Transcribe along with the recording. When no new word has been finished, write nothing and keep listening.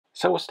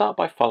So we'll start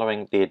by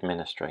following the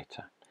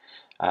administrator.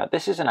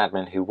 This is an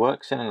admin who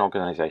works in an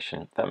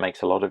organization that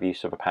makes a lot of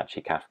use of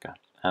Apache Kafka,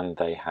 and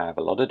they have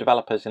a lot of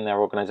developers in their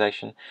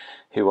organization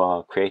who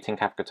are creating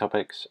Kafka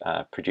topics,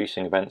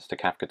 producing events to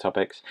Kafka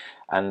topics,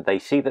 and they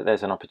see that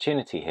there's an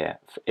opportunity here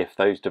if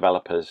those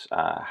developers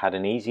had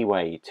an easy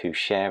way to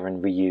share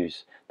and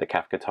reuse the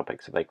Kafka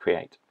topics that they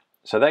create.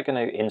 So they're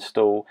going to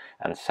install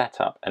and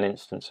set up an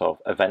instance of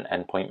Event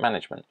Endpoint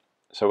Management.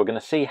 So we're going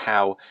to see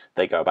how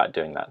they go about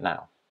doing that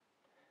now.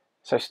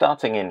 So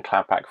starting in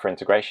Cloud Pak for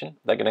integration,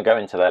 they're going to go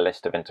into their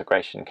list of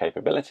integration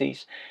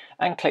capabilities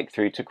and click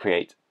through to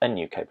create a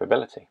new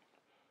capability.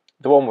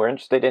 The one we're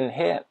interested in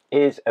here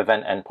is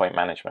Event Endpoint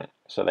Management.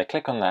 So they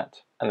click on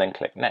that and then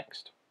click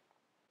Next.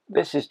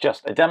 This is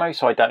just a demo,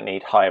 so I don't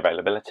need high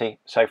availability.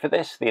 So for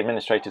this, the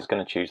administrator is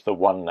going to choose the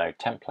one node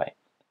template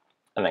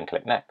and then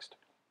click Next.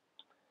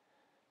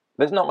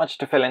 There's not much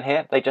to fill in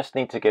here. They just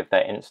need to give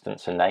their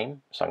instance a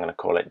name. So I'm going to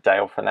call it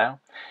Dale for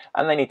now,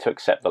 and they need to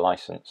accept the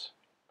license.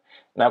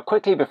 Now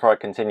quickly before I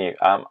continue,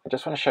 I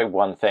just want to show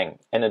one thing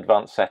in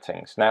advanced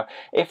settings. Now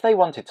if they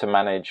wanted to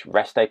manage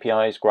REST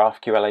APIs,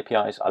 GraphQL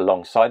APIs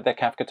alongside their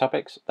Kafka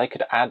topics, they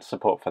could add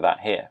support for that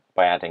here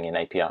by adding in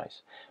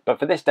APIs. But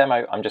for this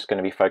demo I'm just going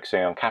to be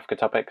focusing on Kafka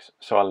topics,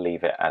 so I'll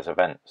leave it as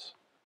events.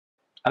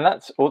 And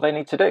that's all they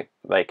need to do.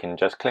 They can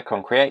just click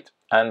on create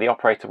and the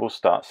operator will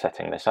start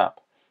setting this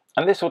up.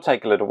 And this will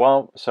take a little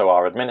while, so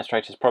our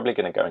administrator is probably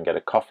going to go and get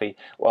a coffee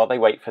while they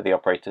wait for the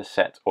operator to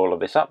set all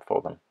of this up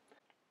for them.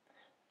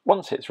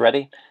 Once it's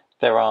ready,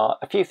 there are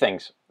a few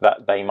things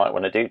that they might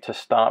want to do to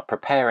start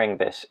preparing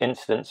this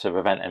instance of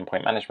Event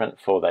Endpoint Management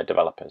for their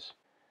developers.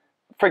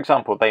 For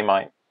example, they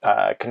might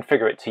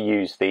configure it to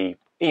use the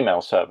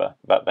email server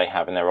that they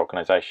have in their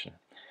organization.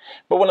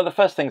 But one of the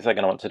first things they're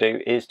going to want to do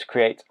is to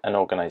create an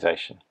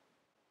organization.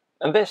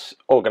 And this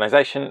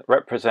organization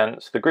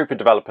represents the group of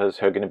developers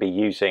who are going to be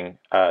using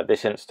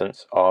this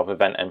instance of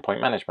Event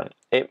Endpoint Management.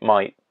 It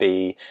might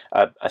be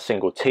a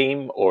single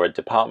team or a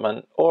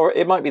department, or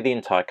it might be the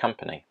entire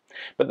company.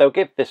 But they'll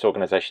give this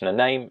organization a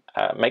name,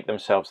 make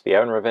themselves the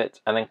owner of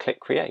it, and then click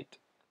Create.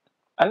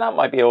 And that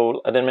might be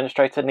all an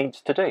administrator needs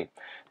to do.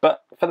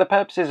 But for the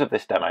purposes of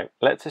this demo,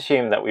 let's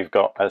assume that we've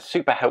got a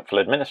super helpful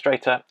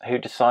administrator who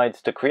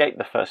decides to create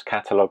the first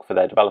catalog for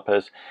their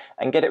developers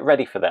and get it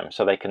ready for them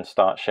so they can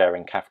start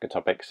sharing Kafka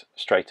topics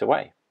straight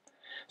away.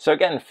 So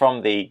again,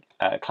 from the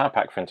Cloud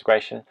Pak for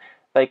integration,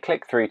 they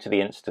click through to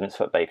the instance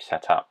that they've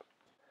set up.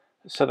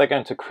 So they're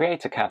going to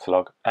create a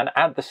catalog and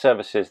add the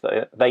services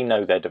that they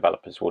know their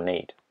developers will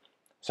need.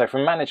 So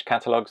from Manage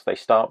Catalogs, they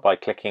start by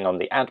clicking on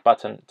the Add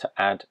button to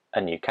add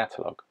a new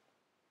catalog.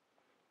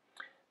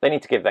 They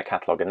need to give their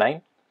catalog a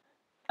name,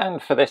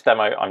 and for this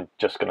demo I'm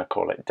just going to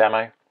call it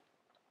Demo.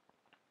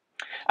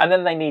 And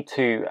then they need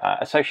to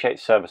associate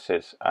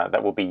services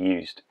that will be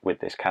used with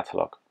this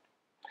catalog.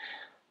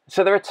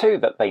 So there are two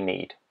that they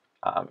need.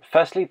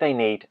 Firstly, they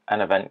need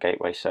an Event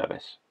Gateway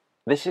service.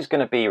 This is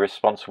going to be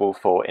responsible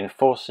for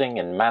enforcing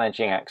and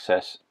managing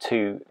access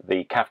to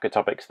the Kafka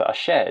topics that are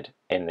shared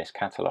in this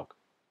catalog.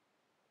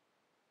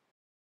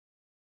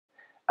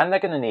 And they're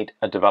going to need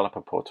a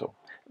developer portal.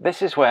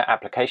 This is where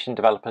application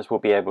developers will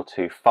be able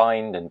to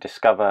find and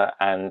discover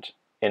and,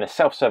 in a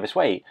self-service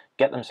way,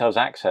 get themselves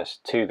access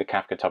to the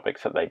Kafka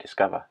topics that they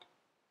discover.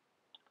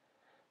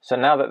 So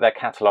now that their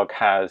catalog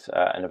has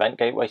an Event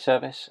Gateway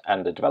service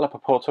and a developer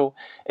portal,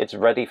 it's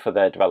ready for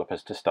their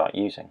developers to start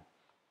using.